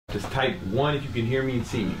Just type 1 if you can hear me and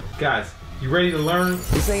see me. Guys, you ready to learn?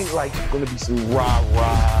 This ain't like gonna be some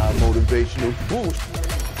rah-rah motivational boost.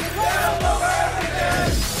 Sales over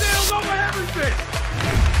everything! Sales over everything!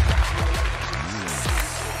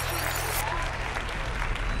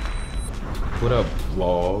 What up,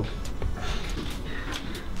 vlog?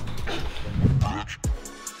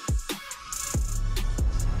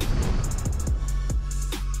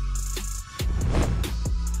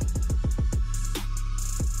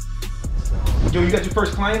 Yo, you got your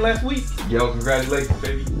first client last week? Yo, congratulations,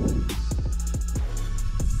 baby.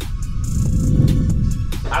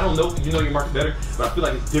 I don't know if you know your market better, but I feel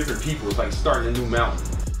like it's different people. It's like starting a new mountain.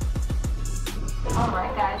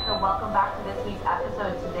 Alright guys, so welcome back to this week's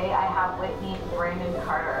episode. Today I have with me Brandon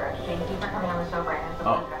Carter. Thank you for coming on the show, Brandon. It's a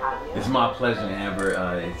pleasure to have you. It's my pleasure, Amber.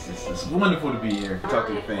 It's wonderful to be here. Talk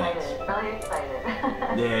to your fans. Really excited.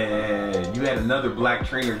 Yeah, you had another black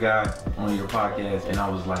trainer guy on your podcast, and I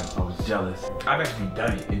was jealous. I've actually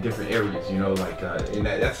done it in different areas, you know, like, and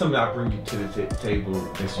that's something I bring you to the table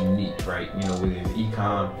that's unique, right? You know, whether it's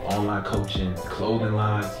e-com, online coaching, clothing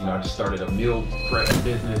lines. You know, I just started a meal prep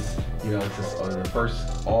business. You know, it's just, the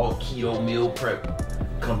first all keto meal prep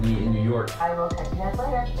company in New York. I will catch you guys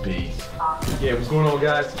later. Peace. Awesome. Yeah, what's going on,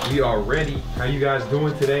 guys? We are ready. How you guys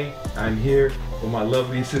doing today? I'm here with my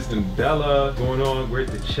lovely assistant Bella. What's going on? We're at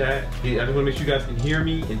the chat. Hey, I just want to make sure you guys can hear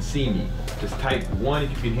me and see me. Just type 1 if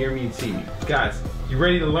you can hear me and see me. Guys, you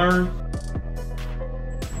ready to learn?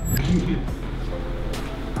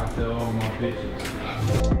 I tell all my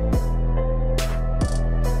bitches.